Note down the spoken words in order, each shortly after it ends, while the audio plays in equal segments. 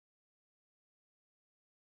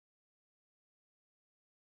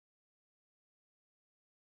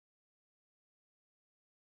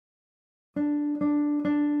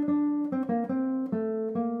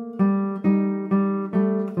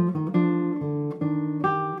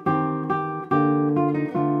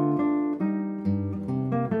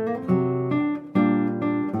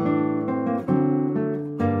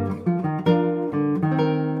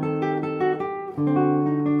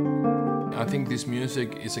his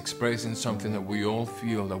music is expressing something that we all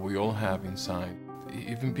feel, that we all have inside.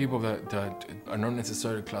 Even people that are not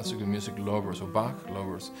necessarily classical music lovers or Bach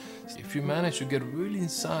lovers, if you manage to get really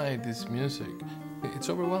inside this music, it's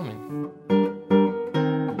overwhelming.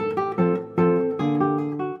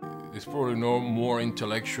 There's probably no more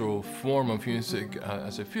intellectual form of music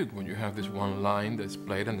as a fugue, when you have this one line that's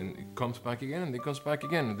played and then it comes back again and it comes back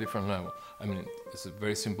again at a different level. I mean, it's a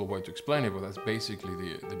very simple way to explain it, but that's basically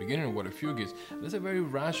the beginning of what a fugue is. It's a very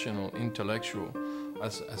rational, intellectual,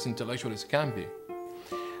 as intellectual as can be.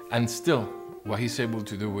 And still, what he's able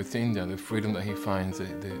to do with India, the freedom that he finds,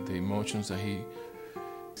 the emotions that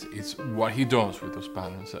it's what he does with those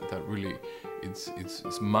patterns that really,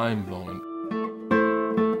 it's mind-blowing.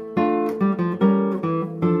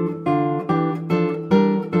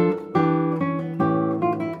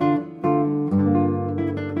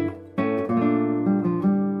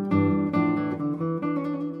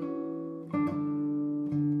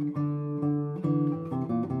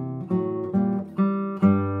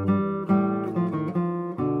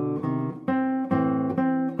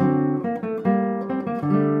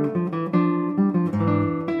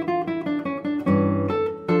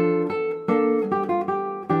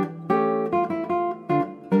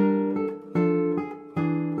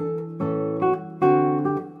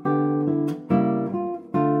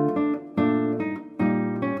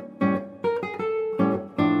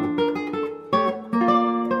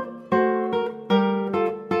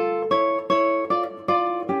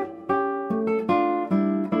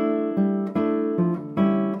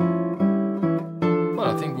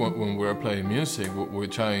 When we're playing music, we're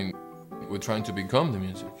trying to become the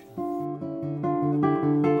music.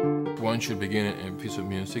 One should begin a piece of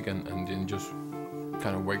music and then just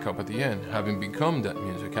kind of wake up at the end, having become that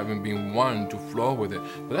music, having been one to flow with it.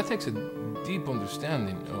 But that takes a deep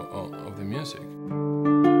understanding of the music.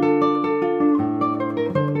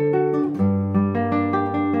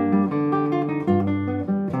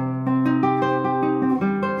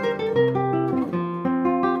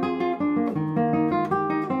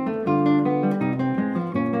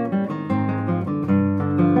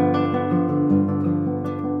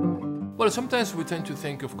 Well, sometimes we tend to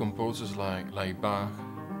think of composers like Bach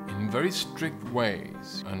in very strict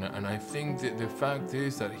ways, and I think that the fact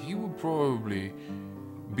is that he would probably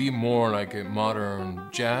be more like a modern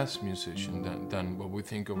jazz musician than what we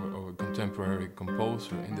think of a contemporary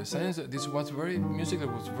composer, in the sense that this was music that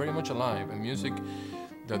was very much alive, and music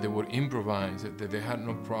that they would improvise, that they had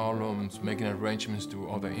no problems making arrangements to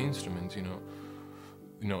other instruments, you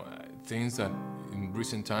know, things that in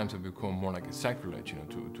recent times have become more like a sacrilege,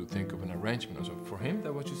 to think of an arrangement. So for him,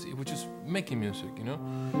 it was just making music,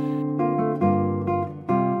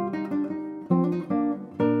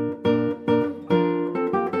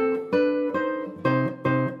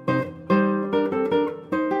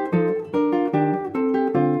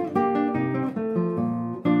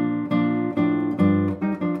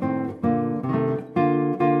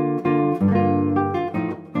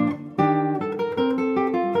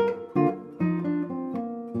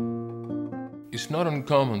 It's not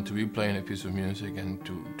uncommon to be playing a piece of music and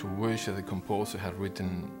to wish that the composer had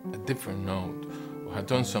written a different note, or had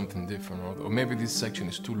done something different, or maybe this section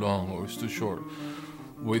is too long or it's too short.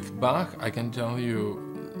 With Bach, I can tell you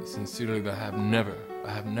sincerely that I have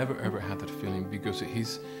never ever had that feeling, because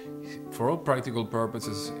for all practical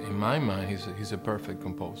purposes, in my mind, he's a perfect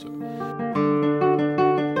composer.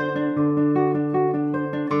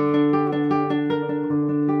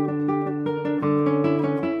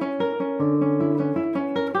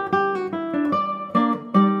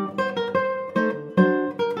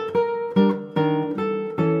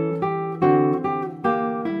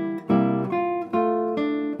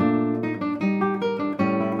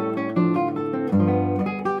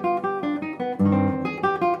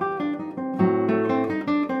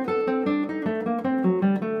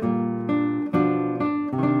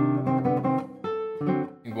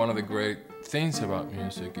 One of the great things about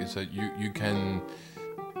music is that you can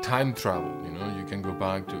time travel, you can go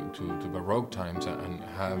back to Baroque times and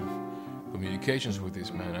have communications with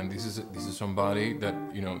this man. And this is somebody that,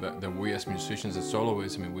 that we as musicians, as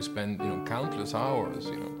soloists, we spend, countless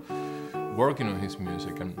hours, working on his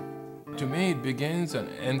music. And to me, it begins and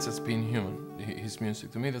ends as being human, his music.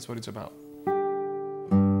 To me, that's what it's about.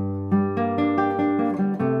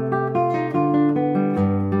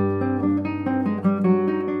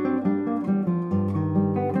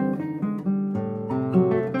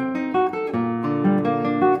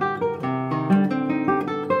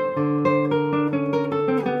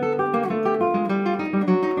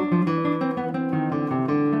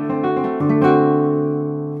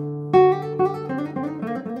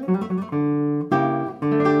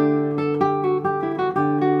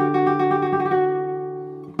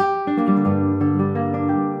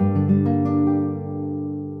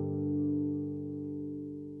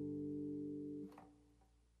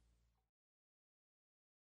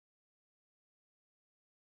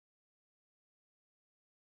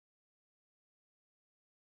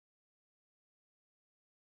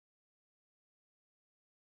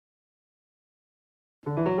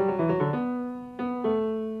 you.